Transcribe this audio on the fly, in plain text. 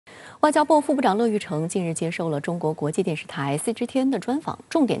外交部副部长乐玉成近日接受了中国国际电视台4之天的专访，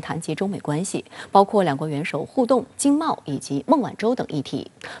重点谈及中美关系，包括两国元首互动、经贸以及孟晚舟等议题。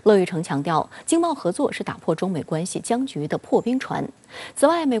乐玉成强调，经贸合作是打破中美关系僵局的破冰船。此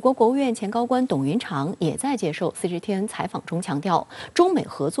外，美国国务院前高官董云长也在接受4之天采访中强调，中美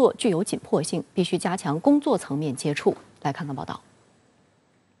合作具有紧迫性，必须加强工作层面接触。来看看报道。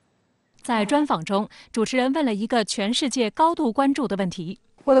在专访中，主持人问了一个全世界高度关注的问题。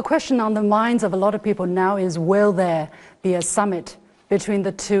Well, the question on the minds of a lot of people now is, will there be a summit between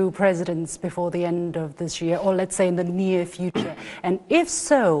the two presidents before the end of this year, or let's say in the near future? And if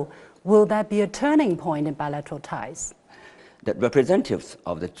so, will that be a turning point in bilateral ties? The representatives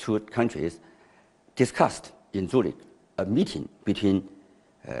of the two countries discussed in Zurich a meeting between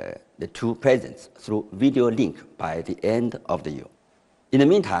the two presidents through video link by the end of the year. In the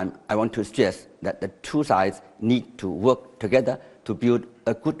meantime, I want to stress that the two sides need to work together to build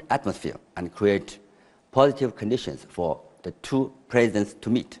a good atmosphere and create positive conditions for the two presidents to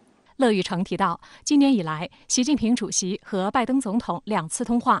meet. 乐玉成提到，今年以来，习近平主席和拜登总统2次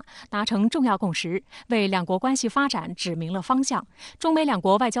通话，达成重要共识，为两国关系发展指明了方向。中美两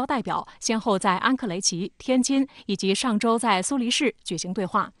国外交代表先后在安克雷奇、天津以及上周在苏黎世举行对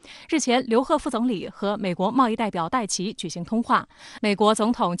话。日前，刘鹤副总理和美国贸易代表戴琪举行通话。美国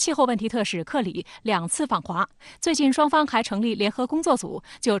总统气候问题特使克里2次访华。最近，双方还成立联合工作组，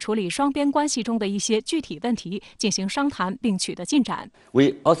就处理双边关系中的一些具体问题进行商谈，并取得进展。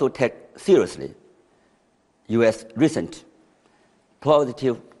We also take seriously U.S. recent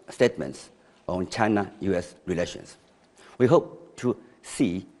positive statements on China-U.S. relations. We hope to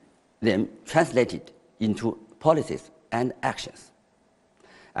see them translated into policies and actions,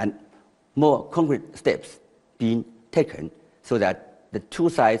 and more concrete steps being taken so that the two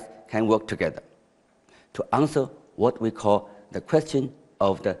sides can work together to answer what we call the question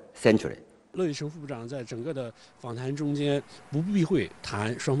of the century. 乐玉成副部长在整个的访谈中间不避讳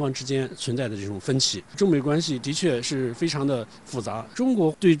谈双方之间存在的这种分歧。中美关系的确是非常的复杂，中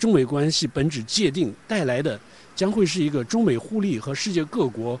国对中美关系本质界定带来的将会是一个中美互利和世界各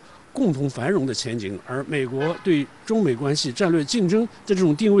国共同繁荣的前景，而美国对中美关系战略竞争的这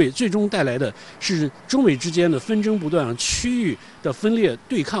种定位，最终带来的是中美之间的纷争不断、区域的分裂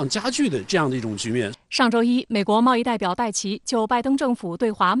对抗加剧的这样的一种局面。上周一，美国贸易代表戴琪就拜登政府对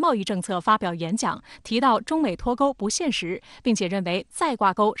华贸易政策发表演讲，提到中美脱钩不现实，并且认为再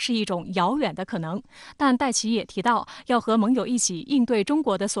挂钩是一种遥远的可能。但戴琪也提到，要和盟友一起应对中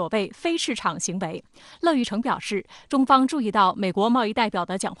国的所谓非市场行为。乐玉成表示，中方注意到美国贸易代表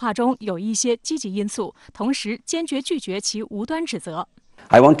的讲话中有一些积极因素，同时坚决拒绝其无端指责。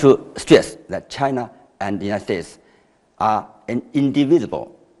I want to stress that China and the United States are an indivisible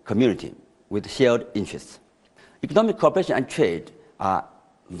community with shared interests. Economic cooperation and trade are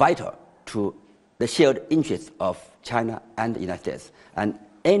vital to the shared interests of China and the United States, and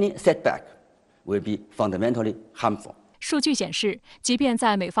any setback will be fundamentally harmful. 数据显示，即便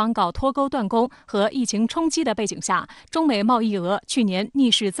在美方搞脱钩断供和疫情冲击的背景下，中美贸易额去年逆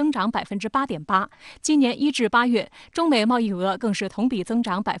势增长8.8%，今年1至8月，中美贸易额更是同比增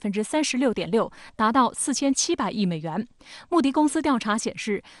长36.6%，达到4700亿美元。穆迪公司调查显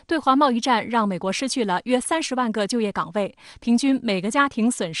示，对华贸易战让美国失去了约30万个就业岗位，平均每个家庭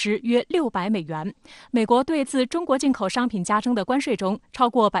损失约600美元。美国对自中国进口商品加征的关税中，超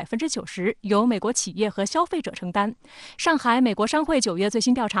过90%由美国企业和消费者承担。上海美国商会9月最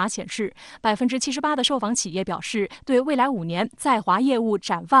新调查显示，78%的受访企业表示对未来5年在华业务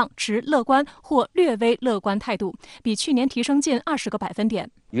展望持乐观或略微乐观态度，比去年提升近20个百分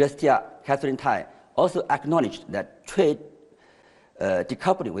点。USTR Catherine Tai also acknowledged that trade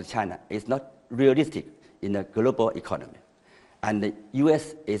decoupling with China is not realistic in the global economy, and the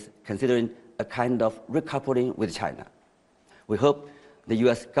U.S. is considering a kind of recoupling with China. We hope the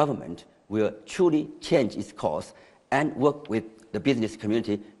U.S. government will truly change its course and work with the business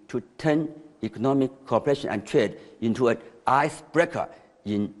community to turn economic cooperation and trade into an icebreaker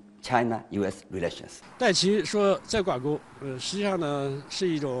in China-U.S. relations. 戴琪说再挂钩，实际上呢是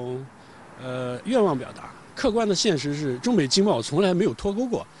一种愿望表达。客观的现实是，中美经贸从来没有脱钩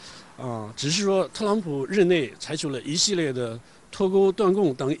过，只是说特朗普任内采取了一系列的脱钩断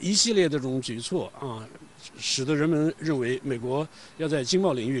供等一系列的这种举措使得人们认为美国要在经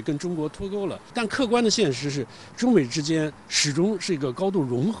贸领域跟中国脱钩了。但客观的现实是，中美之间始终是一个高度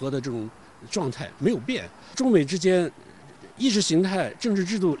融合的这种状态，没有变。中美之间意识形态、政治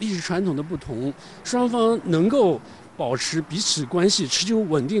制度、历史传统的不同，双方能够保持彼此关系持久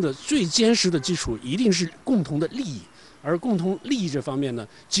稳定的最坚实的基础，一定是共同的利益。而共同利益这方面呢，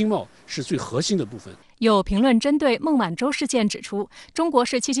经贸是最核心的部分。有评论针对孟晚舟事件指出，中国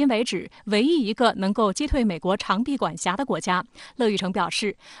是迄今为止唯一一个能够击退美国长臂管辖的国家。乐玉成表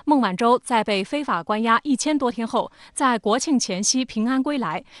示，孟晚舟在被非法关押1000多天后，在国庆前夕平安归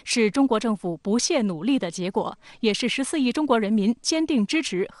来，是中国政府不懈努力的结果，也是14亿中国人民坚定支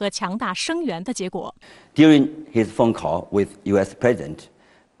持和强大声援的结果。During his phone call with U.S. President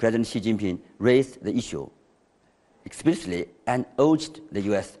Xi Jinping raised the issue explicitly and urged the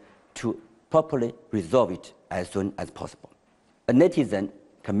U.S. to properly resolve it as soon as possible. A netizen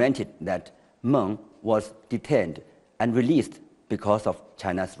commented that Meng was detained and released because of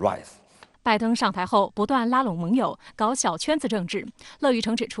China's rise. 拜登上台后不断拉拢盟友，搞小圈子政治。乐玉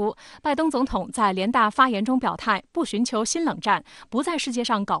成指出，拜登总统在联大发言中表态不寻求新冷战，不在世界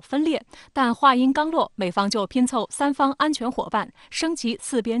上搞分裂。但话音刚落，美方就拼凑三方安全伙伴，升级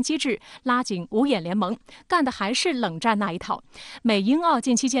四边机制，拉紧五眼联盟，干的还是冷战那一套。美英澳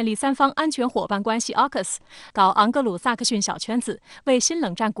近期建立三方安全伙伴关系 AUKUS， 搞昂格鲁萨克逊小圈子，为新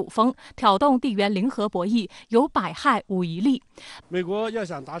冷战鼓风，挑动地缘零和博弈，有百害无一利。美国要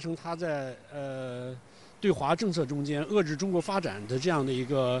想达成他在对华政策中间遏制中国发展的这样的一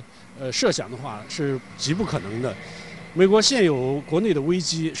个设想的话，是极不可能的。美国现有国内的危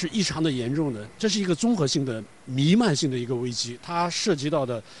机是异常的严重的，这是一个综合性的、弥漫性的一个危机，它涉及到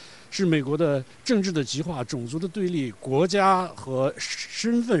的是美国的政治的极化、种族的对立、国家和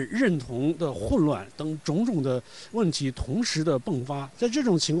身份认同的混乱等种种的问题同时的迸发。在这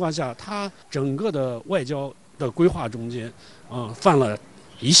种情况下，它整个的外交的规划中间，犯了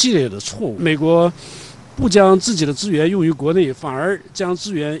一系列的错误。美国不将自己的资源用于国内，反而将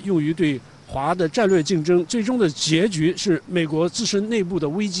资源用于对华的战略竞争，最终的结局是美国自身内部的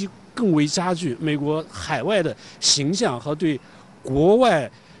危机更为加剧，美国海外的形象和对国外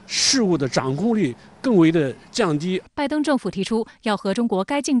事务的掌控力更为的降低。拜登政府提出，要和中国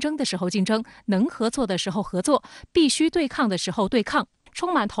该竞争的时候竞争，能合作的时候合作，必须对抗的时候对抗。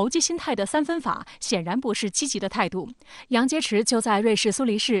充满投机心态的三分法显然不是积极的态度。杨洁篪就在瑞士苏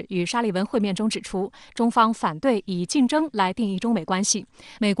黎世与沙利文会面中指出，中方反对以竞争来定义中美关系。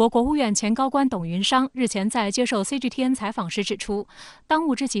美国国务院前高官董云商日前在接受 CGTN 采访时指出，当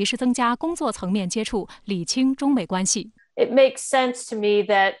务之急是增加工作层面接触，理清中美关系。It makes sense to me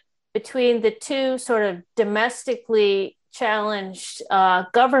that between the two sort of domestically challenged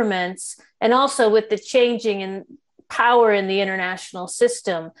governments, and also with the changing in power in the international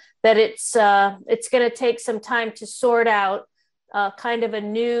system, that it's going to take some time to sort out kind of a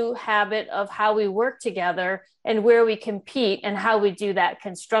new habit of how we work together and where we compete and how we do that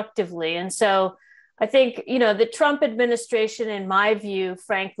constructively. And so I think, the Trump administration, in my view,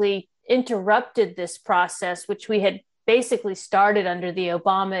 frankly, interrupted this process, which we had basically started under the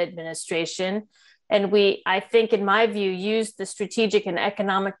Obama administration. And I think, in my view, used the strategic and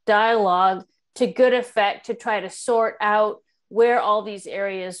economic dialogue to good effect to try to sort out where all these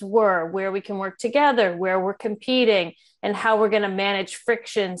areas were, where we can work together, where we're competing, and how we're going to manage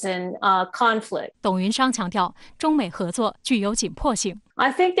frictions and conflict. 董云商强调，中美合作具有紧迫性。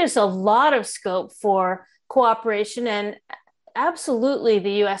I think there's a lot of scope for cooperation, and absolutely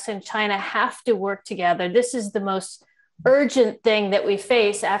the U.S. and China have to work together. This is the most urgent thing that we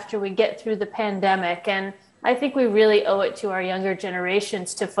face after we get through the pandemic, and I think we really owe it to our younger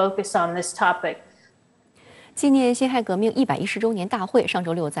generations to focus on this topic. 纪念辛亥革命110周年大会上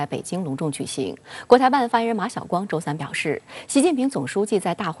周六在北京隆重举行。国台办发言人马晓光周三表示，习近平总书记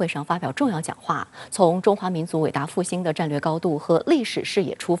在大会上发表重要讲话，从中华民族伟大复兴的战略高度和历史视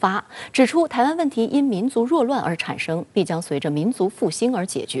野出发，指出台湾问题因民族弱乱而产生，必将随着民族复兴而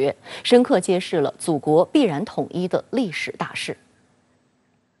解决，深刻揭示了祖国必然统一的历史大势。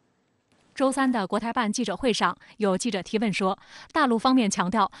周三的国台办记者会上，有记者提问说，大陆方面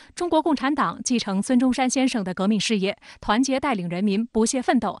强调，中国共产党继承孙中山先生的革命事业，团结带领人民不懈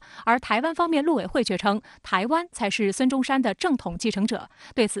奋斗，而台湾方面陆委会却称，台湾才是孙中山的正统继承者。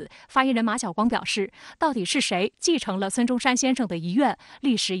对此，发言人马晓光表示，到底是谁继承了孙中山先生的遗愿，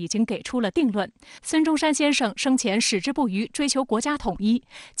历史已经给出了定论。孙中山先生生前矢志不渝追求国家统一，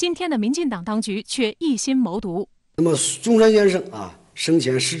今天的民进党当局却一心谋独。那么中山先生生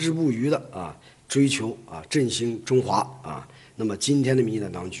前矢志不渝的追求振兴中华那么今天的民进党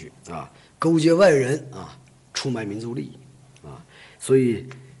当局勾结外人出卖民族利益所以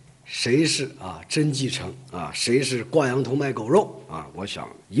谁是真继承谁是挂羊头卖狗肉我想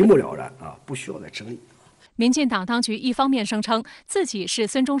一目了然不需要再争议。民进党当局一方面声称自己是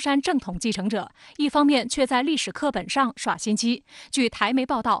孙中山正统继承者，一方面却在历史课本上耍心机。据台媒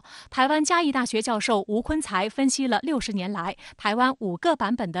报道，台湾嘉义大学教授吴昆才分析了60年来台湾5个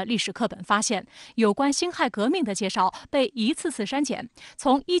版本的历史课本，发现有关辛亥革命的介绍被一次次删减，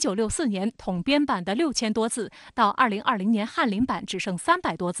从1964年统编版的6000多字到2020年翰林版只剩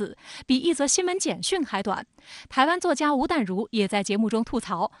300多字，比一则新闻简讯还短。台湾作家吴淡如也在节目中吐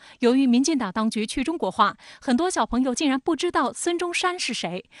槽，由于民进党当局去中国化，很多小朋友竟然不知道孙中山是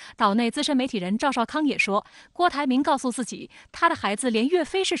谁。岛内资深媒体人赵少康也说，郭台铭告诉自己，他的孩子连岳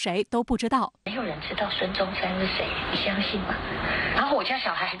飞是谁都不知道。没有人知道孙中山是谁，你相信吗？然后我家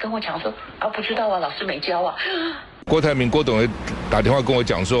小孩还跟我讲说，不知道啊，老师没教啊。郭台铭郭董打电话跟我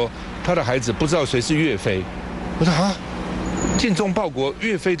讲说，他的孩子不知道谁是岳飞。我说啊，精忠报国，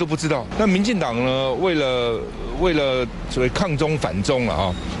岳飞都不知道。那民进党呢，为了所谓抗中反中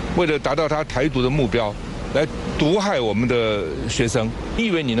为了达到他台独的目标，来毒害我们的学生。你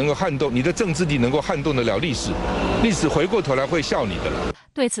以为你能够撼动你的政治力，能够撼动得了历史？历史回过头来会笑你的了。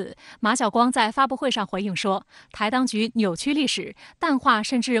对此，马晓光在发布会上回应说，台当局扭曲历史，淡化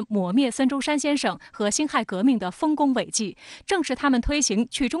甚至抹灭孙中山先生和辛亥革命的丰功伟绩，正是他们推行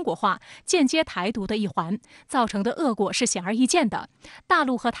去中国化、间接台独的一环，造成的恶果是显而易见的。大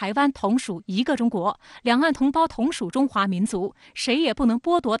陆和台湾同属一个中国，两岸同胞同属中华民族，谁也不能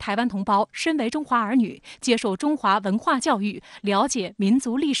剥夺台湾同胞身为中华儿女、接受中华文化教育、了解民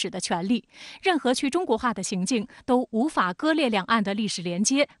族历史的权利。任何去中国化的行径都无法割裂两岸的历史连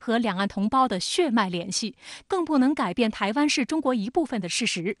接和两岸同胞的血脉联系，更不能改变台湾是中国一部分的事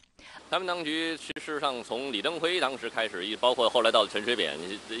实。台湾当局事实上从李登辉当时开始，包括后来到陈水扁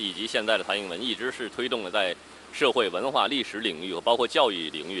以及现在的蔡英文，一直是推动了在社会文化历史领域和包括教育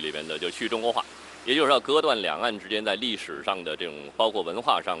领域里面的就去中国化，也就是要割断两岸之间在历史上的这种包括文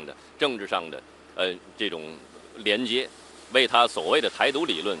化上的、政治上的这种连接，为他所谓的台独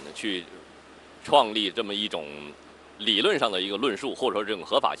理论去创立这么一种理论上的一个论述，或者说这种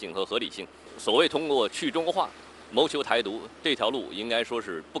合法性和合理性。所谓通过去中国化谋求台独这条路，应该说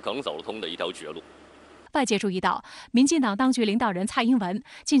是不可能走得通的一条绝路。外界注意到，民进党当局领导人蔡英文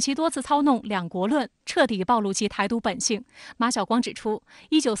近期多次操弄两国论，彻底暴露其台独本性。马晓光指出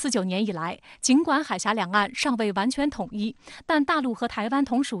，1949年以来，尽管海峡两岸尚未完全统一，但大陆和台湾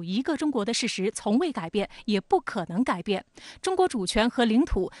同属一个中国的事实从未改变，也不可能改变。中国主权和领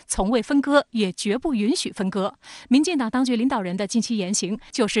土从未分割，也绝不允许分割。民进党当局领导人的近期言行，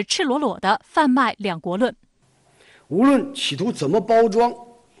就是赤裸裸的贩卖两国论。无论企图怎么包装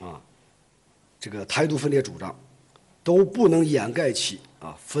这个台独分裂主张，都不能掩盖其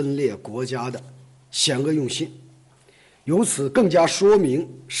分裂国家的险恶用心。由此更加说明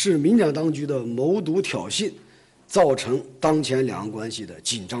是民进党当局的谋独挑衅，造成当前两岸关系的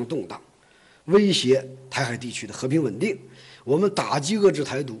紧张动荡，威胁台海地区的和平稳定。我们打击遏制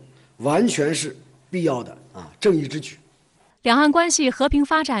台独，完全是必要的正义之举。两岸关系和平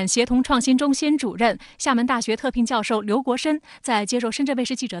发展协同创新中心主任、厦门大学特聘教授刘国深在接受深圳卫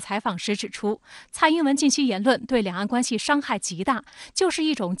视记者采访时指出，蔡英文近期言论对两岸关系伤害极大，就是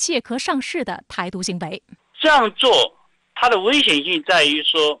一种借壳上市的台独行为。这样做，它的危险性在于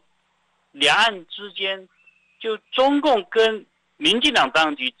说，两岸之间，就中共跟民进党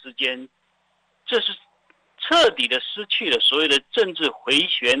当局之间，这是彻底的失去了所谓的政治回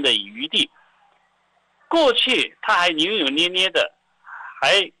旋的余地。过去他还扭扭捏捏的，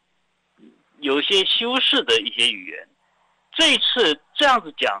还有些修饰的一些语言。这一次这样子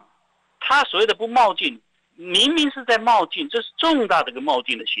讲，他所谓的不冒进，明明是在冒进，这是重大的一个冒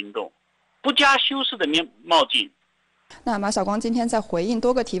进的行动，不加修饰的冒进。那马晓光今天在回应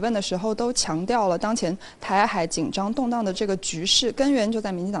多个提问的时候，都强调了当前台海紧张动荡的这个局势根源就在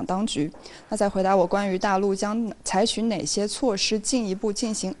民进党当局。那在回答我关于大陆将采取哪些措施进一步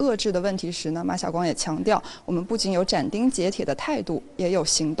进行遏制的问题时呢，马晓光也强调，我们不仅有斩钉截铁的态度，也有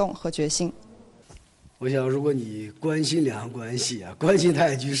行动和决心。我想，如果你关心两岸关系关心台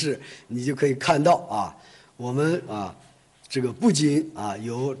海局势，你就可以看到我们这个不仅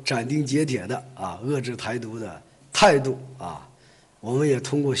有斩钉截铁的遏制台独的态度我们也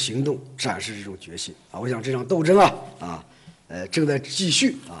通过行动展示这种决心我想这场斗争正在继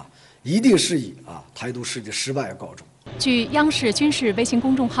续一定是以台独势力的失败而告终。据央视军事微信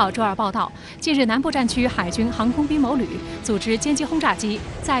公众号周二报道，近日南部战区海军航空兵某旅组织歼击轰炸机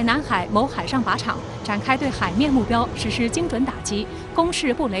在南海某海上靶场展开对海面目标实施精准打击、攻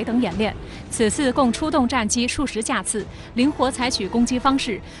势布雷等演练。此次共出动战机数十架次，灵活采取攻击方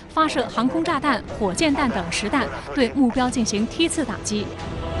式，发射航空炸弹、火箭弹等实弹，对目标进行梯次打击。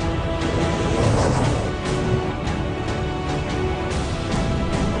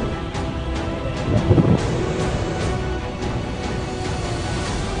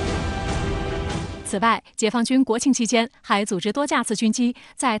此外，解放军国庆期间还组织多架次军机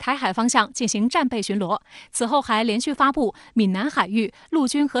在台海方向进行战备巡逻。此后还连续发布闽南海域陆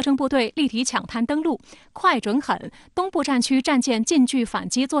军合成部队立体抢滩登陆、快准狠、东部战区战舰近距反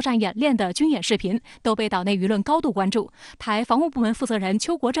击作战演练的军演视频，都被岛内舆论高度关注。台防务部门负责人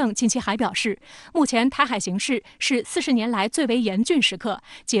邱国正近期还表示，目前台海形势是40年来最为严峻时刻，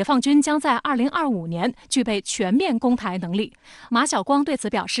解放军将在2025年具备全面攻台能力。马晓光对此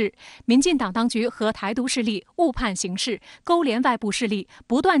表示，民进党当局和台独势力误判形势，勾连外部势力，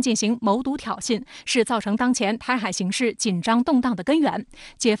不断进行谋独挑衅，是造成当前台海形势紧张动荡的根源。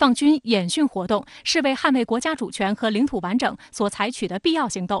解放军演训活动是为捍卫国家主权和领土完整所采取的必要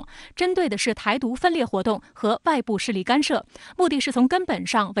行动，针对的是台独分裂活动和外部势力干涉，目的是从根本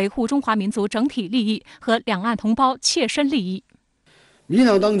上维护中华民族整体利益和两岸同胞切身利益。民进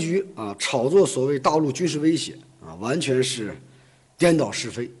党当局炒作所谓大陆军事威胁完全是颠倒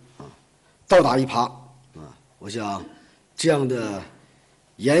是非倒打一耙我想这样的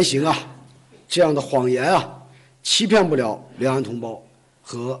言行这样的谎言欺骗不了两岸同胞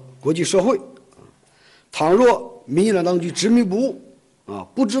和国际社会。倘若民进党当局执迷不悟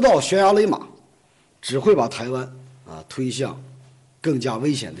不知道悬崖勒马，只会把台湾推向更加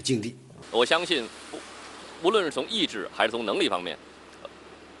危险的境地。我相信，无论是从意志还是从能力方面，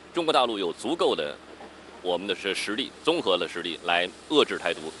中国大陆有足够的我们的实力，综合的实力来遏制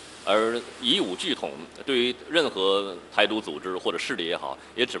台独。而以武拒统，对于任何台独组织或者势力也好，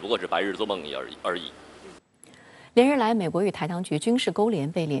也只不过是白日做梦而已。连日来，美国与台当局军事勾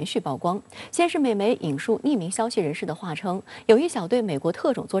连被连续曝光。先是美媒引述匿名消息人士的话称，有一小队美国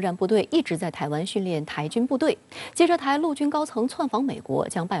特种作战部队一直在台湾训练台军部队。接着，台陆军高层窜访美国，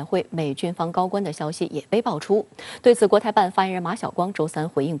将拜会美军方高官的消息也被爆出。对此，国台办发言人马晓光周三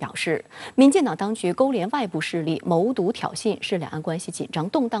回应表示，民进党当局勾连外部势力谋独挑衅，是两岸关系紧张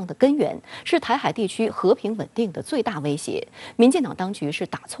动荡的根源，是台海地区和平稳定的最大威胁。民进党当局是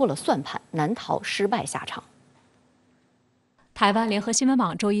打错了算盘，难逃失败下场。台湾联合新闻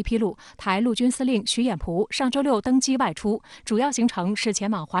网周一披露，台陆军司令徐衍蒲上周六登机外出，主要行程是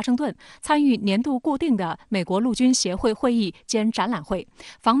前往华盛顿参与年度固定的美国陆军协会会议兼展览会。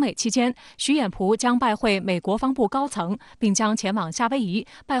访美期间，徐衍蒲将拜会美国防部高层，并将前往夏威夷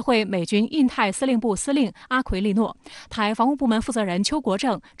拜会美军印太司令部司令阿奎利诺。台防务部门负责人邱国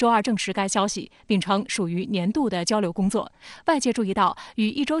正周二证实该消息，并称属于年度的交流工作。外界注意到，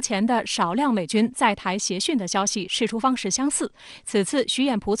与1周前的少量美军在台协训的消息释出方式相似。此次徐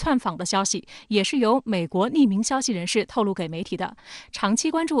衍蒲窜访的消息也是由美国匿名消息人士透露给媒体的。长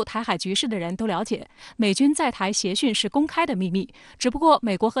期关注台海局势的人都了解，美军在台协训是公开的秘密，只不过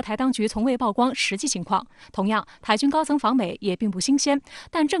美国和台当局从未曝光实际情况。同样，台军高层访美也并不新鲜，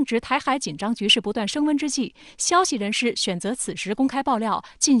但正值台海紧张局势不断升温之际，消息人士选择此时公开爆料，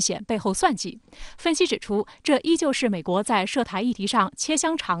尽显背后算计。分析指出，这依旧是美国在涉台议题上切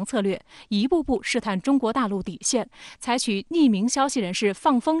香肠策略，一步步试探中国大陆底线，采取匿名消息人士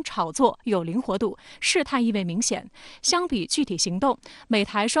放风炒作有灵活度，试探意味明显。相比具体行动，美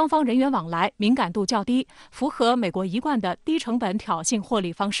台双方人员往来敏感度较低，符合美国一贯的低成本挑衅获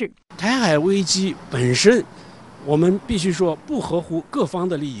利方式。台海危机本身，我们必须说不合乎各方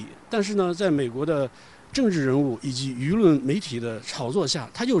的利益，但是呢，在美国的政治人物以及舆论媒体的炒作下，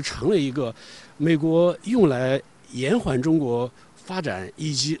它就成了一个美国用来延缓中国发展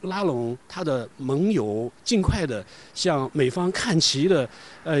以及拉拢他的盟友尽快的向美方看齐的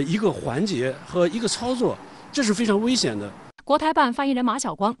一个环节和一个操作，这是非常危险的。国台办发言人马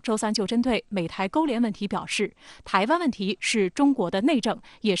晓光周三就针对美台勾连问题表示，台湾问题是中国的内政，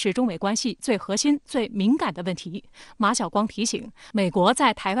也是中美关系最核心、最敏感的问题。马晓光提醒，美国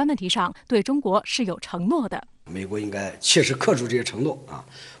在台湾问题上对中国是有承诺的。美国应该切实恪守这些承诺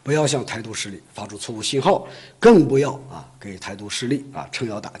不要向台独势力发出错误信号，更不要给台独势力撑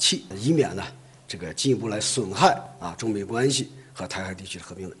腰打气，以免呢这个进一步来损害中美关系和台海地区的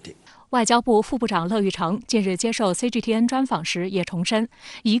和平稳定。外交部副部长乐玉成近日接受 CGTN 专访时也重申，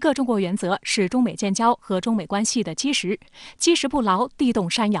一个中国原则是中美建交和中美关系的基石，基石不牢，地动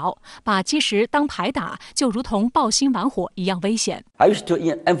山摇，把基石当牌打，就如同爆心玩火一样危险。I wish to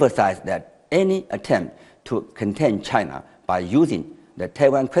emphasize that any attempt to contain China by using the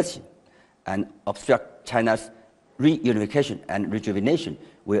Taiwan question and obstruct China's reunification and rejuvenation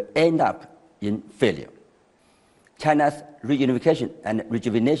will end up in failure. China's reunification and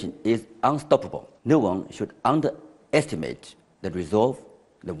rejuvenation is unstoppable. No one should underestimate the resolve,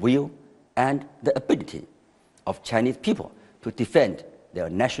 the will, and the ability of Chinese people to defend their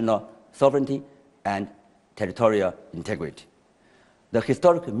national sovereignty and territorial integrity. The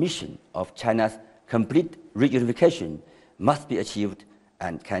historic mission of China's complete reunification must be achieved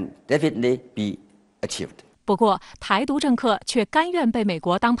and can definitely be achieved. 不过，台独政客却甘愿被美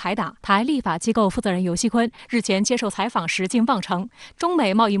国当牌打。台立法机构负责人尤锡坤日前接受采访时竟妄称，中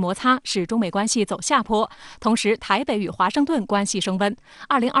美贸易摩擦使中美关系走下坡，同时台北与华盛顿关系升温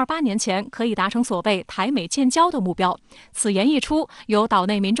，2028年前可以达成所谓台美建交的目标。此言一出，有岛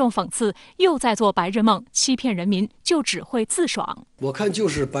内民众讽刺，又在做白日梦，欺骗人民，就只会自爽。我看就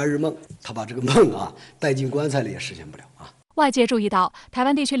是白日梦，他把这个梦带进棺材里也实现不了啊。外界注意到，台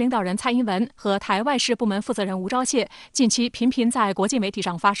湾地区领导人蔡英文和台外事部门负责人吴钊燮近期频频在国际媒体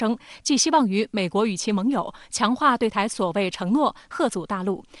上发声，寄希望于美国与其盟友强化对台所谓承诺，吓阻大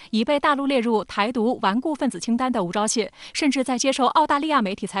陆。已被大陆列入台独顽固分子清单的吴钊燮，甚至在接受澳大利亚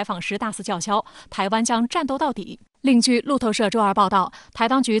媒体采访时大肆叫嚣，台湾将战斗到底。另据路透社周二报道，台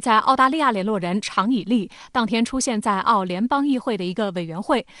当局在澳大利亚联络人常以利当天出现在澳联邦议会的一个委员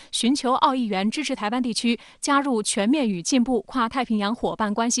会，寻求澳议员支持台湾地区加入全面与进步跨太平洋伙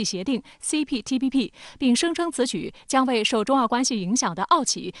伴关系协定 CPTPP， 并声称此举将为受中澳关系影响的澳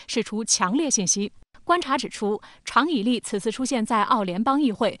企释出强烈信息。观察指出，常以利此次出现在澳联邦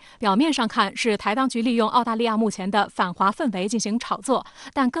议会，表面上看是台当局利用澳大利亚目前的反华氛围进行炒作，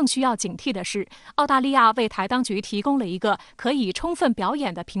但更需要警惕的是，澳大利亚为台当局提供了一个可以充分表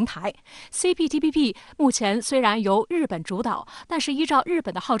演的平台。CPTPP 目前虽然由日本主导，但是依照日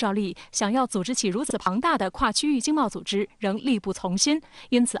本的号召力，想要组织起如此庞大的跨区域经贸组织仍力不从心。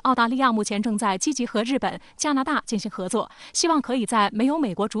因此，澳大利亚目前正在积极和日本、加拿大进行合作，希望可以在没有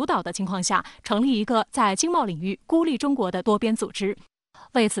美国主导的情况下，成立一个在经贸领域孤立中国的多边组织。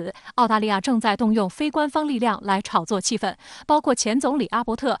为此，澳大利亚正在动用非官方力量来炒作气氛，包括前总理阿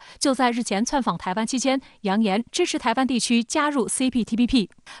伯特就在日前窜访台湾期间，扬言支持台湾地区加入 CPTPP。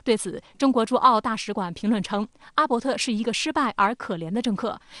对此，中国驻澳大使馆评论称，阿伯特是一个失败而可怜的政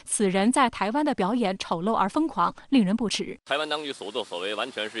客，此人在台湾的表演丑陋而疯狂，令人不齿。台湾当局所作所为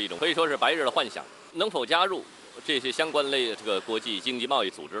完全是一种可以说是白日的幻想，能否加入这些相关类这个国际经济贸易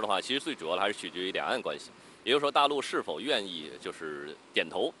组织的话，其实最主要的还是取决于两岸关系。也就是说，大陆是否愿意就是点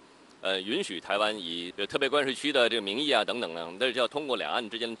头，允许台湾以特别关税区的这个名义啊等等呢，那就要通过两岸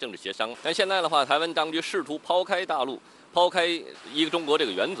之间的政治协商。但现在的话，台湾当局试图抛开大陆、抛开一个中国这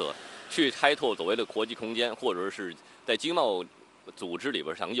个原则，去开拓所谓的国际空间，或者是在经贸组织里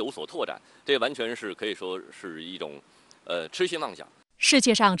边想有所拓展，这完全是可以说是一种痴心妄想。世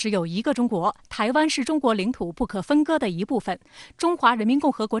界上只有一个中国，台湾是中国领土不可分割的一部分。中华人民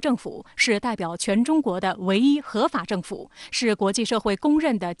共和国政府是代表全中国的唯一合法政府，是国际社会公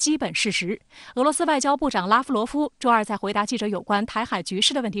认的基本事实。俄罗斯外交部长拉夫罗夫周二在回答记者有关台海局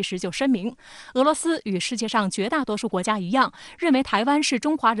势的问题时就声明，俄罗斯与世界上绝大多数国家一样，认为台湾是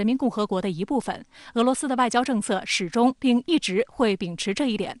中华人民共和国的一部分。俄罗斯的外交政策始终并一直会秉持这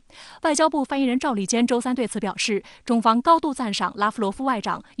一点。外交部发言人赵立坚周三对此表示，中方高度赞赏拉夫罗夫外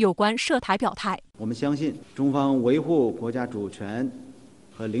长有关涉台表态。我们相信中方维护国家主权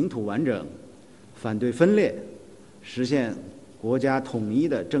和领土完整，反对分裂，实现国家统一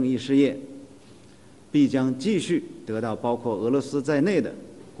的正义事业，必将继续得到包括俄罗斯在内的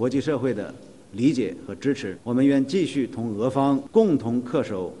国际社会的理解和支持。我们愿继续同俄方共同恪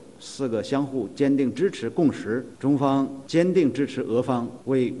守4个相互坚定支持共识。中方坚定支持俄方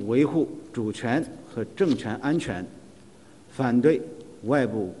为维护主权和政权安全，反对外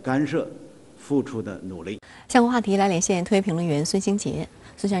部干涉付出的努力。相关话题来连线特约评论员孙兴杰。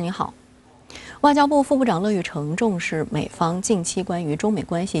孙先生您好。外交部副部长乐玉成重视美方近期关于中美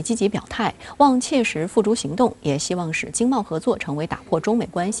关系积极表态，望切实付诸行动，也希望使经贸合作成为打破中美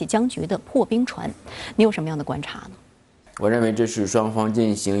关系僵局的破冰船。你有什么样的观察呢？我认为这是双方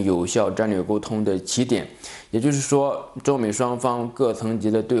进行有效战略沟通的起点，也就是说，中美双方各层级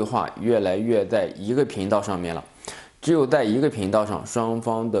的对话越来越在一个频道上面了。只有在一个频道上，双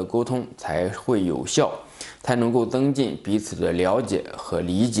方的沟通才会有效，才能够增进彼此的了解和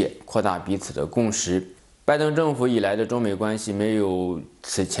理解，扩大彼此的共识。拜登政府以来的中美关系没有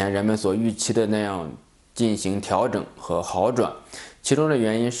此前人们所预期的那样进行调整和好转，其中的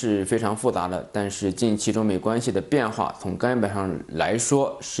原因是非常复杂的，但是近期中美关系的变化从根本上来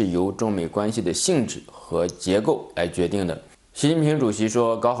说是由中美关系的性质和结构来决定的。习近平主席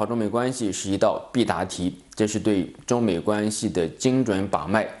说，搞好中美关系是一道必答题，这是对中美关系的精准把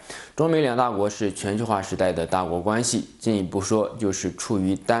脉。中美两大国是全球化时代的大国关系，进一步说就是处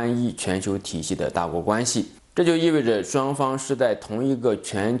于单一全球体系的大国关系。这就意味着双方是在同一个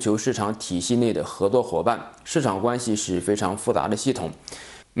全球市场体系内的合作伙伴，市场关系是非常复杂的系统。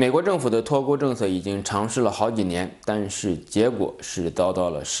美国政府的脱钩政策已经尝试了好几年，但是结果是遭到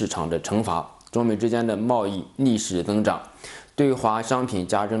了市场的惩罚。中美之间的贸易逆势增长，对华商品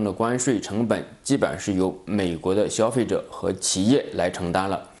加征的关税成本基本是由美国的消费者和企业来承担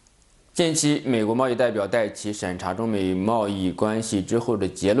了。近期，美国贸易代表戴奇审查中美贸易关系之后的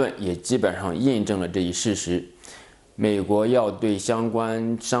结论，也基本上印证了这一事实。美国要对相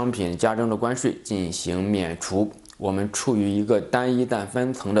关商品加征的关税进行免除。我们处于一个单一但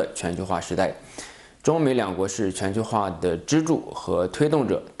分层的全球化时代，中美两国是全球化的支柱和推动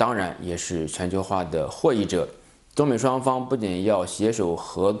者，当然也是全球化的获益者。中美双方不仅要携手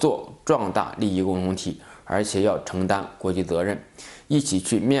合作壮大利益共同体，而且要承担国际责任，一起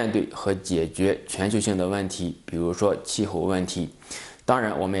去面对和解决全球性的问题，比如说气候问题。当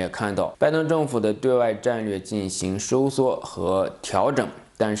然，我们也看到拜登政府的对外战略进行收缩和调整，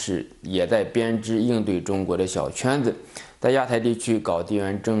但是也在编织应对中国的小圈子，在亚太地区搞地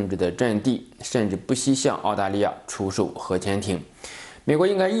缘政治的阵地，甚至不惜向澳大利亚出售核潜艇。美国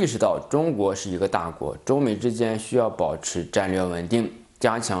应该意识到，中国是一个大国，中美之间需要保持战略稳定，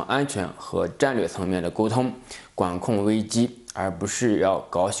加强安全和战略层面的沟通，管控危机，而不是要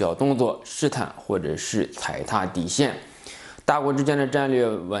搞小动作试探或者是踩踏底线。大国之间的战略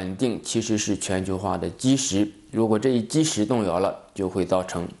稳定其实是全球化的基石，如果这一基石动摇了，就会造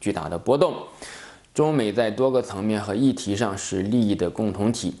成巨大的波动。中美在多个层面和议题上是利益的共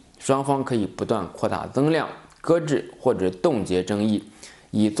同体，双方可以不断扩大增量，搁置或者冻结争议，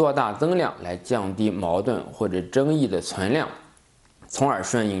以做大增量来降低矛盾或者争议的存量，从而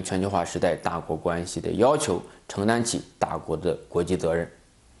顺应全球化时代大国关系的要求，承担起大国的国际责任。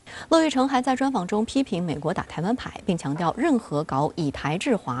乐玉成还在专访中批评美国打台湾牌，并强调任何搞以台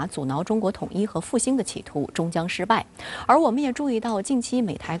制华、阻挠中国统一和复兴的企图终将失败。而我们也注意到，近期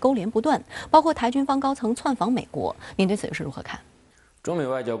美台勾连不断，包括台军方高层窜访美国。您对此又是如何看？中美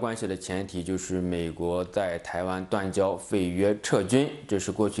外交关系的前提就是美国在台湾断交、废约、撤军，这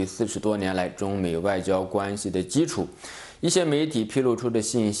是过去40多年来中美外交关系的基础。一些媒体披露出的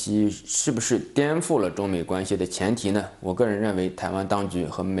信息是不是颠覆了中美关系的前提呢？我个人认为，台湾当局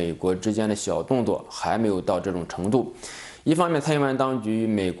和美国之间的小动作还没有到这种程度。一方面，蔡英文当局与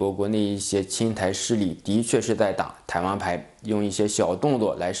美国国内一些亲台势力的确是在打台湾牌，用一些小动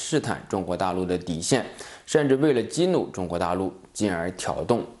作来试探中国大陆的底线，甚至为了激怒中国大陆，进而挑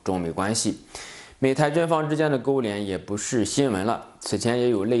动中美关系。美台军方之间的勾连也不是新闻了，此前也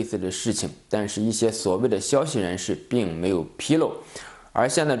有类似的事情，但是一些所谓的消息人士并没有披露。而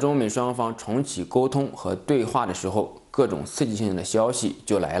现在中美双方重启沟通和对话的时候，各种刺激性的消息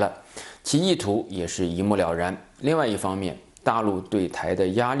就来了，其意图也是一目了然。另外一方面，大陆对台的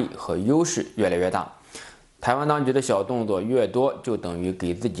压力和优势越来越大，台湾当局的小动作越多，就等于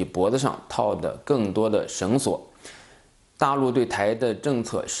给自己脖子上套的更多的绳索。大陆对台的政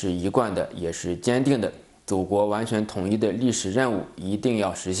策是一贯的，也是坚定的，祖国完全统一的历史任务一定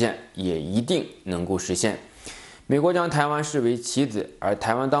要实现，也一定能够实现。美国将台湾视为棋子，而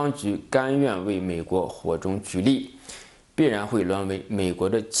台湾当局甘愿为美国火中取栗，必然会沦为美国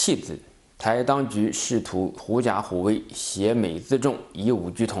的弃子。台当局试图狐假虎威，挟美自重，以武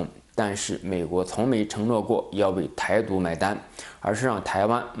拒统，但是美国从没承诺过要为台独买单，而是让台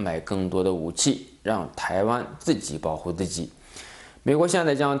湾买更多的武器，让台湾自己保护自己。美国现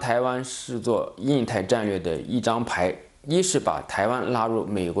在将台湾视作印太战略的一张牌，一是把台湾拉入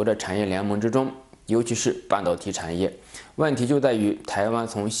美国的产业联盟之中，尤其是半导体产业。问题就在于台湾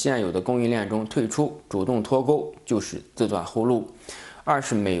从现有的供应链中退出，主动脱钩，就是自断后路。二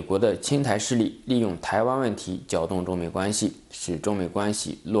是美国的亲台势力利用台湾问题搅动中美关系，使中美关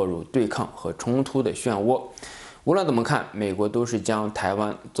系落入对抗和冲突的漩涡。无论怎么看，美国都是将台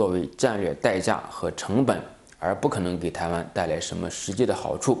湾作为战略代价和成本，而不可能给台湾带来什么实际的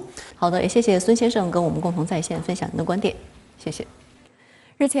好处。好的，也谢谢孙先生跟我们共同在线分享您的观点，谢谢。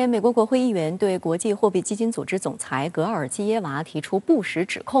日前，美国国会议员对国际货币基金组织总裁格尔基耶娃提出不实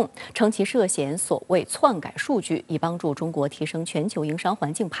指控，称其涉嫌所谓篡改数据，以帮助中国提升全球营商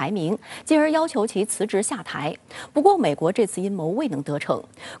环境排名，进而要求其辞职下台。不过，美国这次阴谋未能得逞。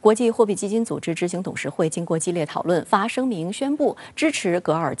国际货币基金组织执行董事会经过激烈讨论，发声明宣布支持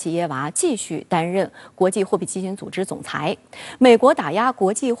格尔基耶娃继续担任国际货币基金组织总裁。美国打压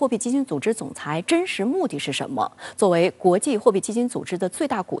国际货币基金组织总裁真实目的是什么？作为国际货币基金组织的最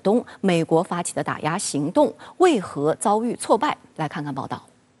大股东，美国发起的打压行动为何遭遇挫败？来看看报道。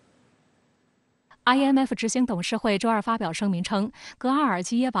IMF 执行董事会周二发表声明称，格阿尔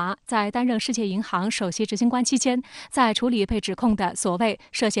基耶娃在担任世界银行首席执行官期间，在处理被指控的所谓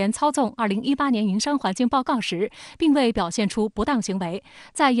涉嫌操纵2018年营商环境报告时，并未表现出不当行为。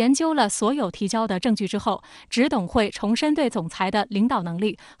在研究了所有提交的证据之后，执董会重申对总裁的领导能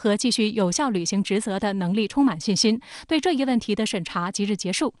力和继续有效履行职责的能力充满信心，对这一问题的审查即日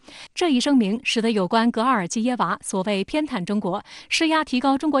结束。这一声明使得有关格阿尔基耶娃所谓偏袒中国、施压提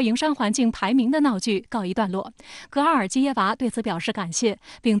高中国营商环境排名的闹闹剧告一段落。格尔基耶娃对此表示感谢，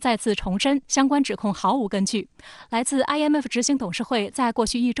并再次重申相关指控毫无根据。来自 IMF 执行董事会在过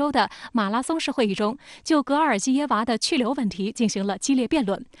去1周的马拉松式会议中，就格尔基耶娃的去留问题进行了激烈辩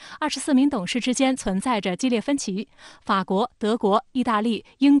论。24名董事之间存在着激烈分歧，法国、德国、意大利、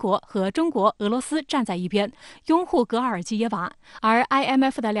英国和中国、俄罗斯站在一边，拥护格尔基耶娃，而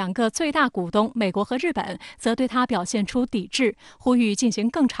IMF 的2个最大股东美国和日本则对他表现出抵制，呼吁进行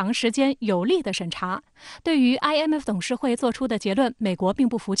更长时间有力的审查。对于 IMF 董事会做出的结论，美国并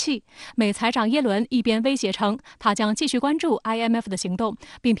不服气。美财长耶伦一边威胁称他将继续关注 IMF 的行动，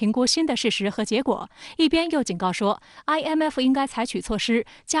并评估新的事实和结果，一边又警告说 IMF 应该采取措施，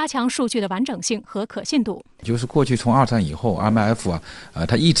加强数据的完整性和可信度。就是过去从2战以后 IMF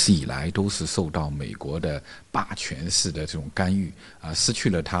它一直以来都是受到美国的霸权式的这种干预失去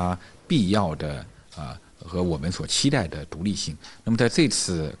了它必要的和我们所期待的独立性。那么在这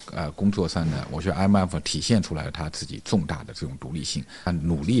次工作上呢，我觉得 IMF 体现出来了他自己重大的这种独立性，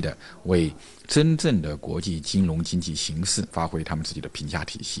努力的为真正的国际金融经济形势发挥他们自己的评价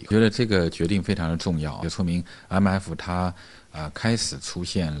体系。我觉得这个决定非常的重要，也说明 IMF 它开始出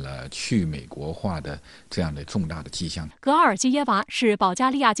现了去美国化的这样的重大的迹象。格尔基耶娃是保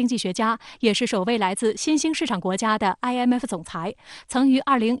加利亚经济学家，也是首位来自新兴市场国家的 IMF 总裁，曾于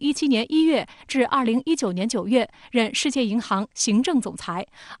2017年1月至2019年9月任世界银行行政总裁。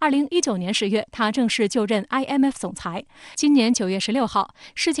2019年10月，他正式就任 IMF 总裁。今年9月16号，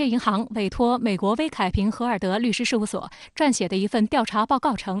世界银行委托美国威凯平荷尔德律师事务所撰写的一份调查报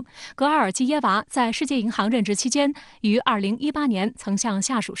告称，格尔基耶娃在世界银行任职期间，于2018年曾向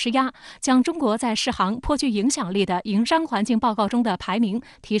下属施压，将中国在世行颇具影响力的营商环境报告中的排名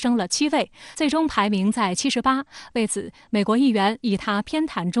提升了7位，最终排名在78。为此，美国议员以他偏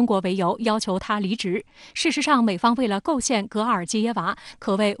袒中国为由，要求他离职。事实上，美方为了构陷格尔基耶娃，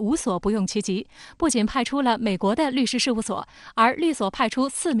可谓无所不用其极，不仅派出了美国的律师事务所，而律所派出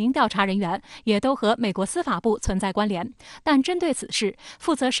4名调查人员，也都和美国司法部存在关联。但针对此事，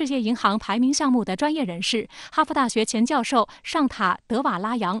负责世界银行排名项目的专业人士，哈佛大学前教授尚塔德瓦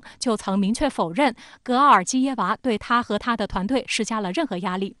拉扬就曾明确否认格尔基耶娃对他和他的团队施加了任何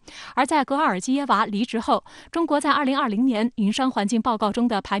压力。而在格尔基耶娃离职后，中国在2020年营商环境报告中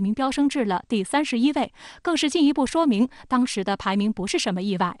的排名飙升至了第31位，更是进一步说明当时的排名不是什么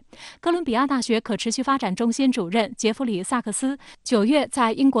意外。哥伦比亚大学可持续发展中心主任杰弗里·萨克斯9月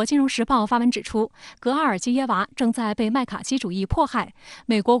在英国金融时报发文指出，格尔基耶娃正在被麦卡锡主义迫害，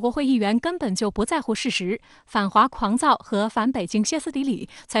美国国会议员根本就不在乎事实，反华狂躁和反北京歇斯底里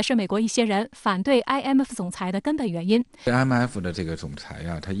才是美国一些人反对 IMF 总裁的根本原因。 IMF 的这个总裁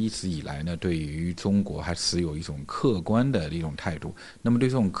他一直以来呢，对于中国还持有一种客观的一种态度。那么对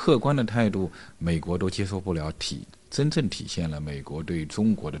这种客观的态度，美国都接受不了，真正体现了美国对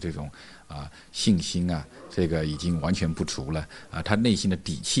中国的这种信心这个已经完全不足了他内心的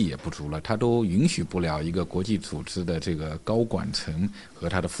底气也不足了，他都允许不了一个国际组织的这个高管层和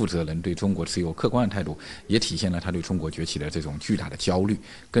他的负责人对中国持有客观的态度，也体现了他对中国崛起的这种巨大的焦虑。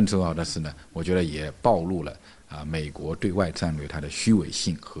更重要的是呢，我觉得也暴露了美国对外战略它的虚伪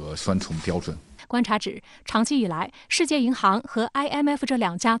性和双重标准。观察指，长期以来，世界银行和 IMF 这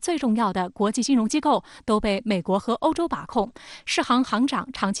2家最重要的国际金融机构都被美国和欧洲把控，世行行长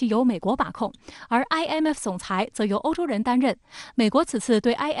长期由美国把控，而 IMF 总裁则由欧洲人担任。美国此次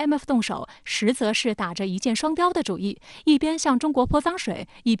对 IMF 动手，实则是打着一箭双雕的主意，一边向中国泼脏水，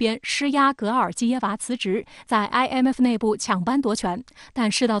一边施压格尔基耶娃辞职，在 IMF 内部抢班夺权。但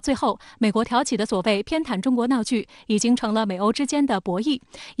事到最后，美国挑起的所谓偏袒中国闹剧，已经成了美欧之间的博弈。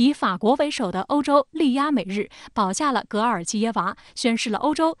以法国为首的欧洲力压美日，保下了格尔基耶娃，宣示了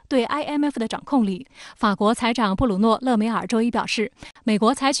欧洲对 IMF 的掌控力。法国财长布鲁诺·勒梅尔周一表示，美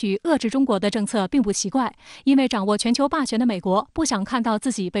国采取遏制中国的政策并不奇怪，因为掌握全球霸权的美国不想看到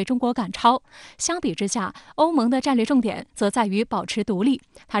自己被中国赶超。相比之下，欧盟的战略重点则在于保持独立。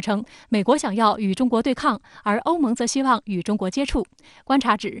他称，美国想要与中国对抗，而欧盟则希望与中国接触。观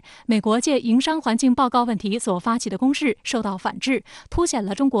察指，美国借营商环境报告问题所发起的攻势受到反制，凸显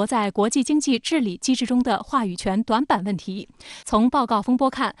了中国在国际经济治理机制中的话语权短板问题。从报告风波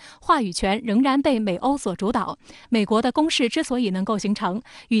看，话语权仍然被美欧所主导。美国的攻势之所以能够形成，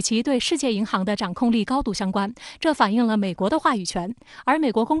与其对世界银行的掌控力高度相关，这反映了美国的话语权。而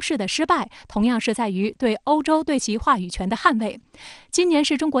美国攻势的失败，同样是在于对欧洲对其话语权的捍卫。今年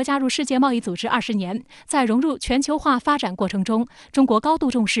是中国加入世界贸易组织20年，在融入全球化发展过程中，中国高度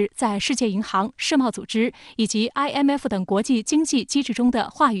重视在世界银行、世贸组织以及 IMF 等国际经济机制中的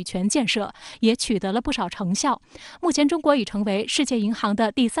话语权建设，也取得了不少成效。目前，中国已成为世界银行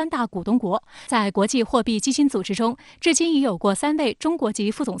的第3大股东国，在国际货币基金组织中，至今已有过3位中国籍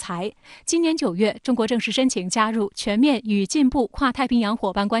副总裁。今年9月，中国正式申请加入全面与进步跨太平洋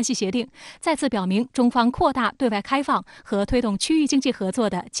伙伴关系协定，再次表明中方扩大对外开放和推动区域经济合作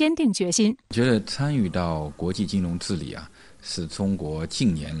的坚定决心。我觉得参与到国际金融治理是中国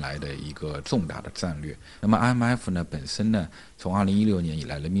近年来的一个重大的战略。那么 IMF 呢本身呢，从2016年以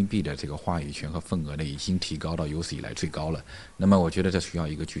来，人民币的这个话语权和份额呢已经提高到有史以来最高了。那么我觉得这需要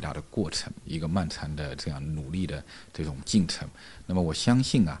一个巨大的过程，一个漫长的这样努力的这种进程。那么我相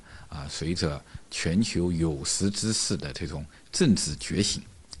信随着全球有识之士的这种政治觉醒、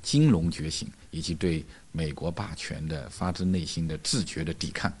金融觉醒，以及对美国霸权的发自内心的自觉的抵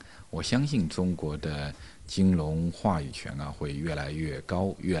抗，我相信中国的金融话语权会越来越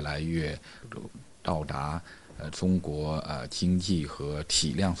高，越来越到达中国经济和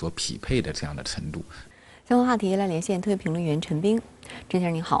体量所匹配的这样的程度。相关话题来连线特约评论员陈斌。陈先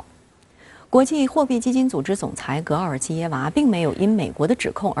生您好，国际货币基金组织总裁格奥尔基耶娃并没有因美国的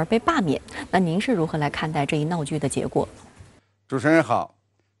指控而被罢免，那您是如何来看待这一闹剧的结果？主持人好，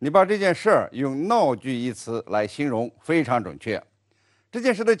你把这件事儿用闹剧一词来形容非常准确。这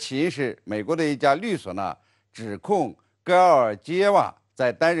件事的起因是美国的一家律所指控格奥尔基耶娃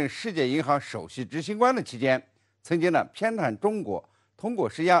在担任世界银行首席执行官的期间，曾经偏袒中国，通过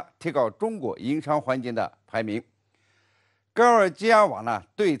施压提高中国营商环境的排名。格奥尔基耶娃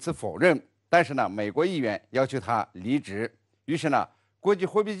对此否认，但是美国议员要求他离职。于是国际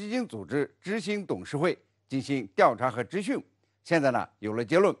货币基金组织执行董事会进行调查和质询。现在有了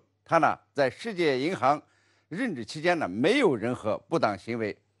结论，他在世界银行任职期间没有任何不当行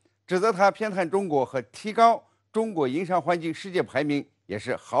为，指责他偏袒中国和提高中国营商环境世界排名也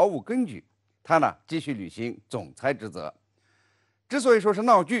是毫无根据。他继续履行总裁职责。之所以说是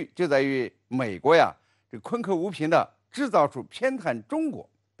闹剧，就在于美国这空口无凭的制造出偏袒中国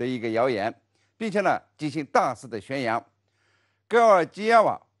的一个谣言，并且进行大肆的宣扬。格奥尔基耶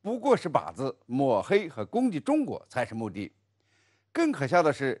娃不过是靶子，抹黑和攻击中国才是目的。更可笑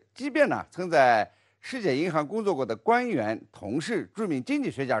的是，即便曾在世界银行工作过的官员、同事、著名经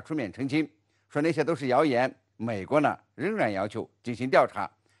济学家出面澄清，说那些都是谣言，美国仍然要求进行调查，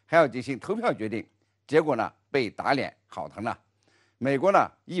还要进行投票决定。结果被打脸，好疼啊！美国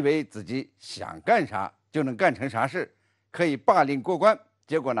以为自己想干啥就能干成啥事，可以罢令过关，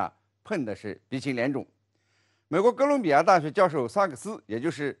结果碰的是鼻青脸肿。美国哥伦比亚大学教授萨克斯，也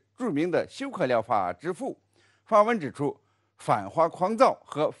就是著名的休克疗法之父，发文指出，反华狂躁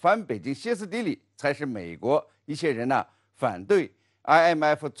和反北京歇斯底里才是美国一些人反对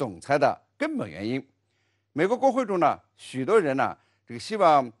IMF 总裁的根本原因。美国国会中许多人希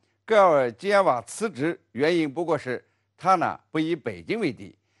望格奥尔基耶娃辞职，原因不过是他不以北京为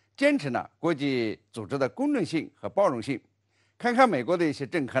敌，坚持国际组织的公正性和包容性。看看美国的一些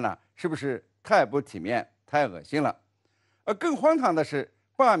政客是不是太不体面、太恶心了？而更荒唐的是，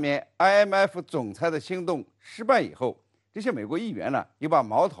罢免 IMF 总裁的行动失败以后，这些美国议员又把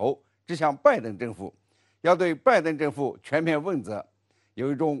矛头指向拜登政府，要对拜登政府全面问责，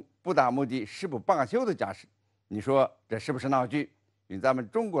有一种不达目的誓不罢休的架势。你说这是不是闹剧？用咱们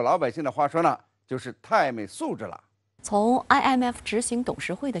中国老百姓的话说就是太没素质了。从 IMF 执行董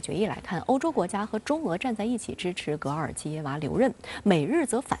事会的决议来看，欧洲国家和中俄站在一起支持格奥尔基耶娃留任，美日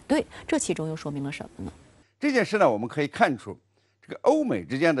则反对，这其中又说明了什么呢？这件事我们可以看出，这个欧美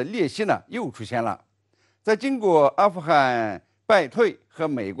之间的裂隙又出现了。在经过阿富汗败退和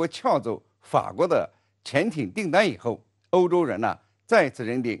美国撬走法国的潜艇订单以后，欧洲人再次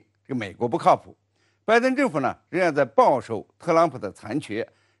认定这个美国不靠谱。拜登政府仍然在抱守特朗普的残缺，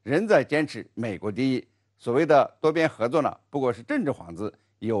仍在坚持美国第一。所谓的多边合作不过是政治幌子，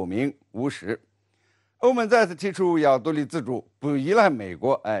有名无实。欧盟再次提出要独立自主，不依赖美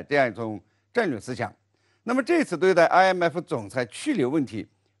国，这样一种战略思想。那么这次对待 IMF 总裁去留问题，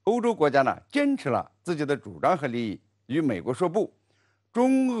欧洲国家坚持了自己的主张和利益，与美国说不。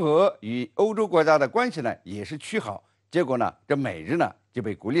中俄与欧洲国家的关系也是趋好，结果这美日就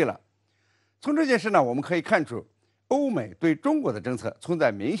被孤立了。从这件事我们可以看出，欧美对中国的政策存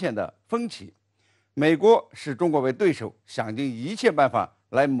在明显的分歧。美国视中国为对手，想尽一切办法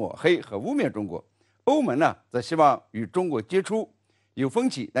来抹黑和污蔑中国。欧盟则希望与中国接触，有分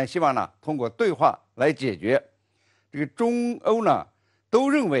歧，但希望通过对话来解决。这个中欧都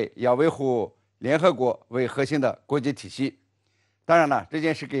认为要维护联合国为核心的国际体系。当然这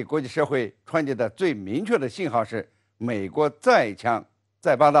件事给国际社会传递的最明确的信号是，美国再强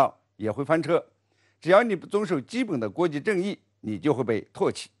再霸道也会翻车，只要你不遵守基本的国际正义，你就会被唾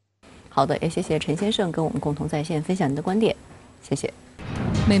弃。好的，也谢谢陈先生跟我们共同在线分享您的观点，谢谢。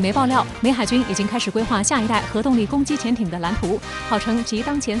美媒爆料，美海军已经开始规划下一代核动力攻击潜艇的蓝图，号称集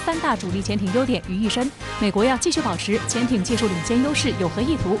当前3大主力潜艇优点于一身。美国要继续保持潜艇技术领先优势，有何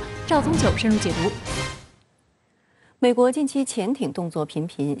意图？赵宗九深入解读。美国近期潜艇动作频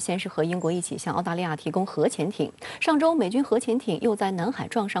频，先是和英国一起向澳大利亚提供核潜艇，上周美军核潜艇又在南海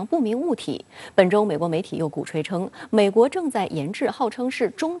撞上不明物体。本周美国媒体又鼓吹称，美国正在研制号称是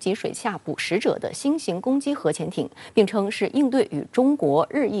终极水下捕食者的新型攻击核潜艇，并称是应对与中国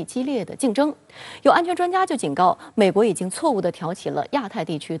日益激烈的竞争。有安全专家就警告，美国已经错误地挑起了亚太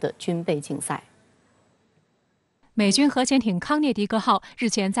地区的军备竞赛。美军核潜艇康涅狄格号日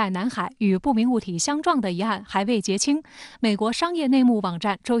前在南海与不明物体相撞的一案还未结清。美国商业内幕网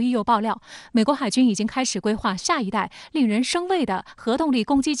站周一又爆料，美国海军已经开始规划下一代令人生畏的核动力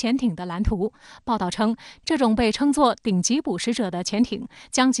攻击潜艇的蓝图。报道称，这种被称作顶级捕食者的潜艇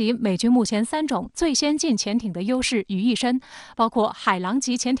将集美军目前3种最先进潜艇的优势于一身，包括海狼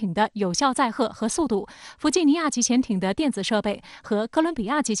级潜艇的有效载荷和速度、弗吉尼亚级潜艇的电子设备和哥伦比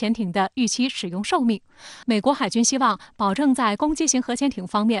亚级潜艇的预期使用寿命。美国海军希望保证在攻击型核潜艇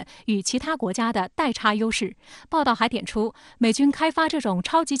方面与其他国家的代差优势。报道还点出，美军开发这种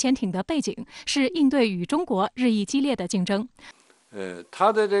超级潜艇的背景是应对与中国日益激烈的竞争。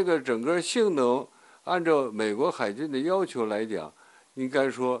它的这个整个性能，按照美国海军的要求来讲，应该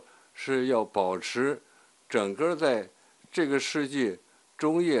说是要保持整个在这个世纪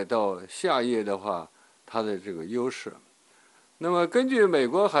中叶到下叶的话，它的这个优势。那么根据美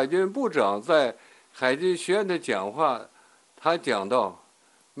国海军部长在海军学院的讲话，他讲到，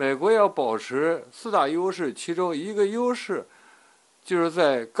美国要保持4大优势，其中一个优势就是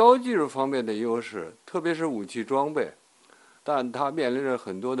在高技术方面的优势，特别是武器装备，但它面临着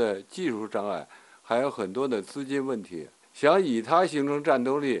很多的技术障碍，还有很多的资金问题。想以它形成战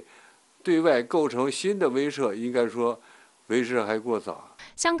斗力，对外构成新的威慑，应该说为时还过早。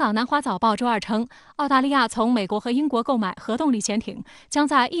香港南华早报周二称，澳大利亚从美国和英国购买核动力潜艇，将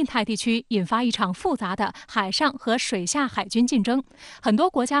在印太地区引发一场复杂的海上和水下海军竞争。很多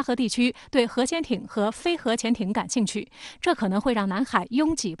国家和地区对核潜艇和非核潜艇感兴趣，这可能会让南海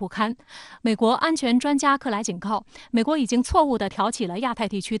拥挤不堪。美国安全专家克莱警告，美国已经错误地挑起了亚太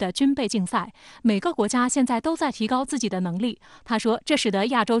地区的军备竞赛，每个国家现在都在提高自己的能力。他说，这使得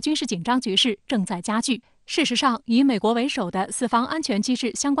亚洲军事紧张局势正在加剧。事实上，以美国为首的4方安全机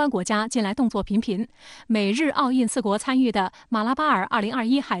制相关国家近来动作频频。美日澳印4国参与的马拉巴尔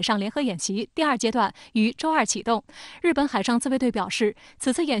2021海上联合演习第2阶段于周二启动。日本海上自卫队表示，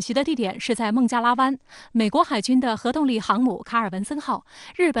此次演习的地点是在孟加拉湾。美国海军的核动力航母卡尔文森号、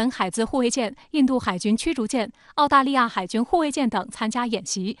日本海自护卫舰、印度海军驱逐舰、澳大利亚海军护卫舰等参加演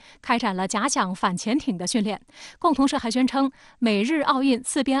习，开展了假想反潜艇的训练。共同社还宣称，美日澳印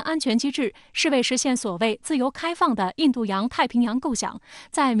4边安全机制是为实现所谓自由开放的印度洋太平洋构想，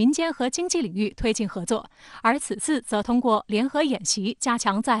在民间和经济领域推进合作，而此次则通过联合演习加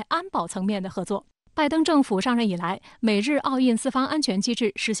强在安保层面的合作。拜登政府上任以来，美日澳印4方安全机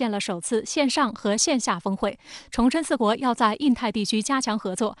制实现了首次线上和线下峰会，重申4国要在印太地区加强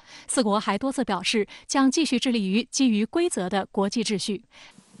合作。4国还多次表示将继续致力于基于规则的国际秩序。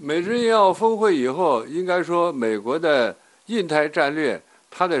美日印澳峰会以后，应该说美国的印太战略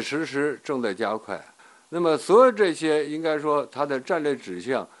它的实施正在加快。那么所有这些应该说它的战略指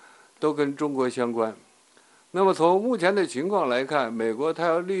向都跟中国相关。那么从目前的情况来看，美国它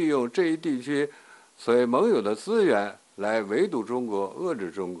要利用这一地区所谓盟友的资源来围堵中国、遏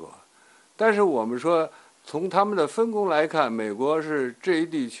制中国。但是我们说从他们的分工来看，美国是这一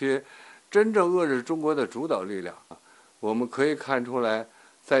地区真正遏制中国的主导力量。我们可以看出来，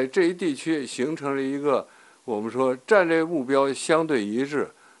在这一地区形成了一个我们说战略目标相对一致，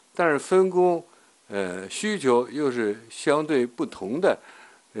但是分工需求又是相对不同的，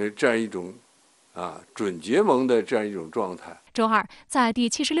这样一种准结盟的这样一种状态。周二，在第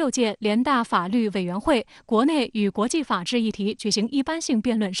76届联大法律委员会国内与国际法治议题举行一般性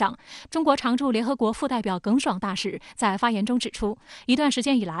辩论上，中国常驻联合国副代表耿爽大使在发言中指出，一段时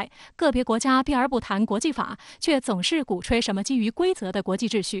间以来，个别国家避而不谈国际法，却总是鼓吹什么基于规则的国际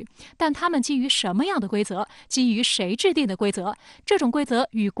秩序，但他们基于什么样的规则，基于谁制定的规则，这种规则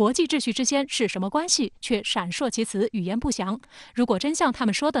与国际秩序之间是什么关系，却闪烁其词，语言不详。如果真像他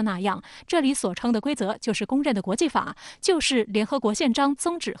们说的那样，这里所称的规则就是公认的国际法，就是联合国宪章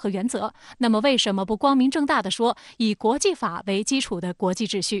宗旨和原则，那么为什么不光明正大地说以国际法为基础的国际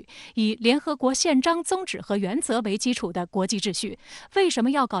秩序，以联合国宪章宗旨和原则为基础的国际秩序？为什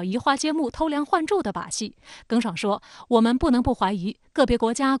么要搞移花接木、偷梁换柱的把戏？耿爽说，我们不能不怀疑，个别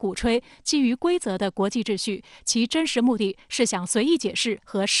国家鼓吹基于规则的国际秩序，其真实目的是想随意解释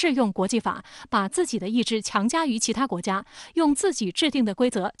和适用国际法，把自己的意志强加于其他国家，用自己制定的规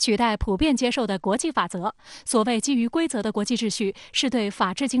则取代普遍接受的国际法则。所谓基于规则的国际秩序，是对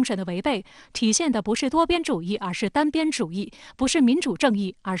法治精神的违背，体现的不是多边主义，而是单边主义；不是民主正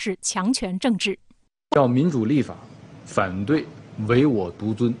义，而是强权政治。要民主立法，反对唯我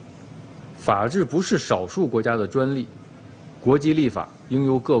独尊。法治不是少数国家的专利，国际立法应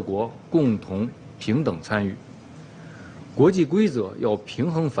由各国共同平等参与。国际规则要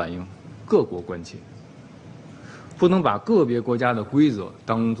平衡反映各国关切，不能把个别国家的规则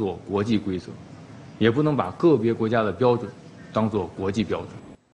当作国际规则，也不能把个别国家的标准当作国际标准。